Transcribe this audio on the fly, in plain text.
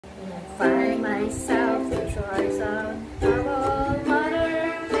Find myself the choice of trouble, mother.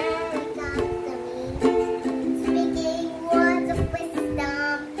 Mary comes to me, speaking words of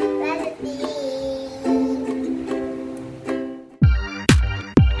wisdom, let it be.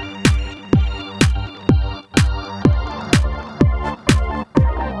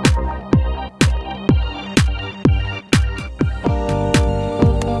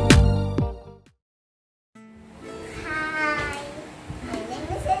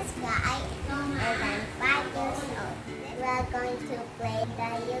 Going to play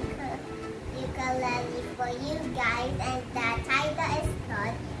the ukulele for you guys, and the title is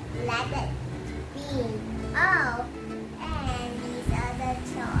called Let It Be. Oh, and these are the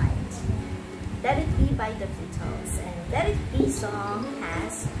chords. Let It Be by the Beatles, and Let It Be song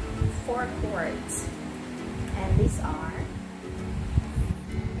has 4 chords, and these are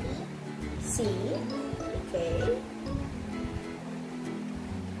C, okay,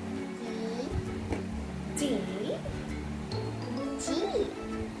 D,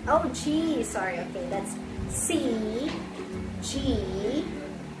 oh, G, sorry, okay, that's C, G,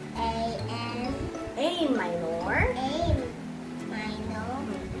 A minor, and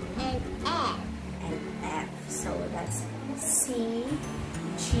F. and F. So that's C,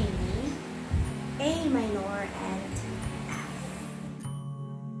 G, A minor, and F.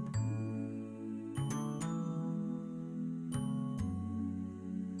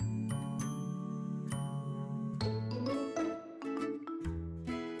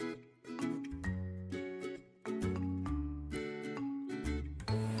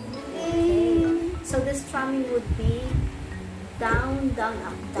 So the strumming would be down, down,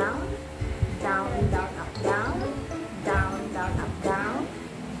 up, down, down, down, up, down, down, down, up, down,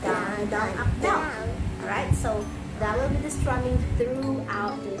 down, down, up, down. Alright, so that will be the strumming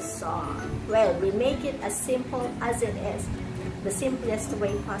throughout this song. Well, we make it as simple as it is. The simplest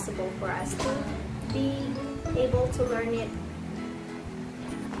way possible for us to be able to learn it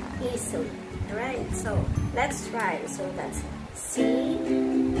easily. Alright, so let's try. So that's C,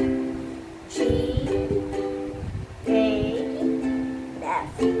 G, A, and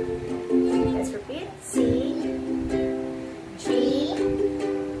F. Let's repeat. C, G,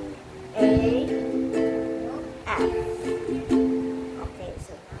 A, F. Okay,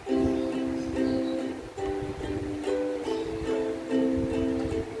 so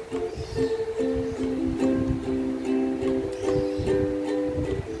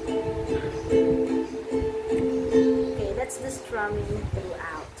okay, that's the strumming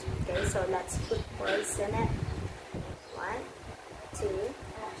throughout. Okay, so let's put chords in it. 1, 2,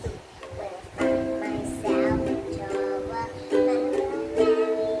 3. Myself, trouble,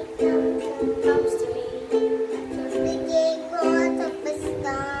 Comes to me. speaking words of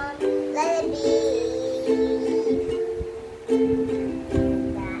wisdom, let it be.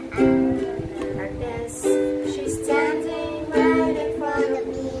 Darkness, she's standing right in front of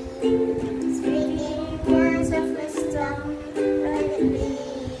me. Speaking words of wisdom, let it be.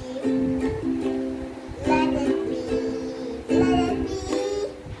 Let it be. Let it be.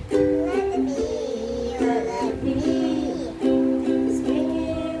 Let it be. Let it be.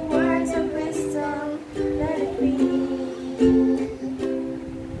 Speaking words of wisdom, let it be.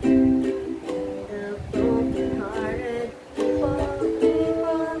 The broken-hearted people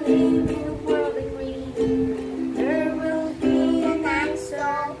leave the world agree. There will be an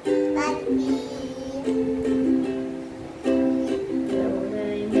answer. Let it be. Though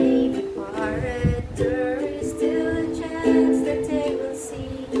they may be parted, there is still a chance that they will see.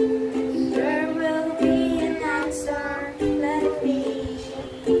 There will be an answer. Let it be.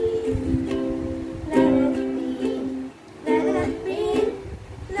 Let it be. Let it be.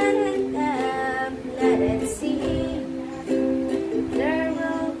 Let it up. Let it see. There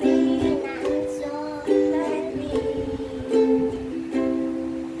will be an answer. Let it be.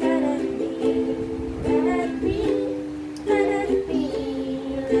 Let it be. Let it be. Let it be.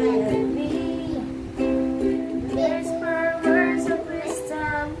 Let it be. There's words of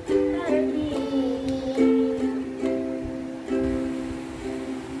wisdom. Let it be.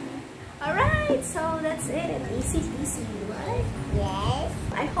 Alright, so that's it. Easy, easy, right? Yes.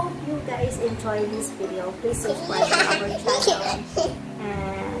 I hope you guys enjoyed this video. Please subscribe to our channel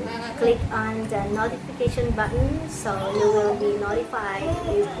and click on the notification button so you will be notified if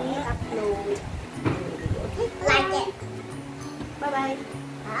we upload a video. Okay? Like it. Bye-bye.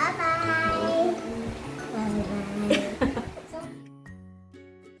 Bye-bye. Bye-bye.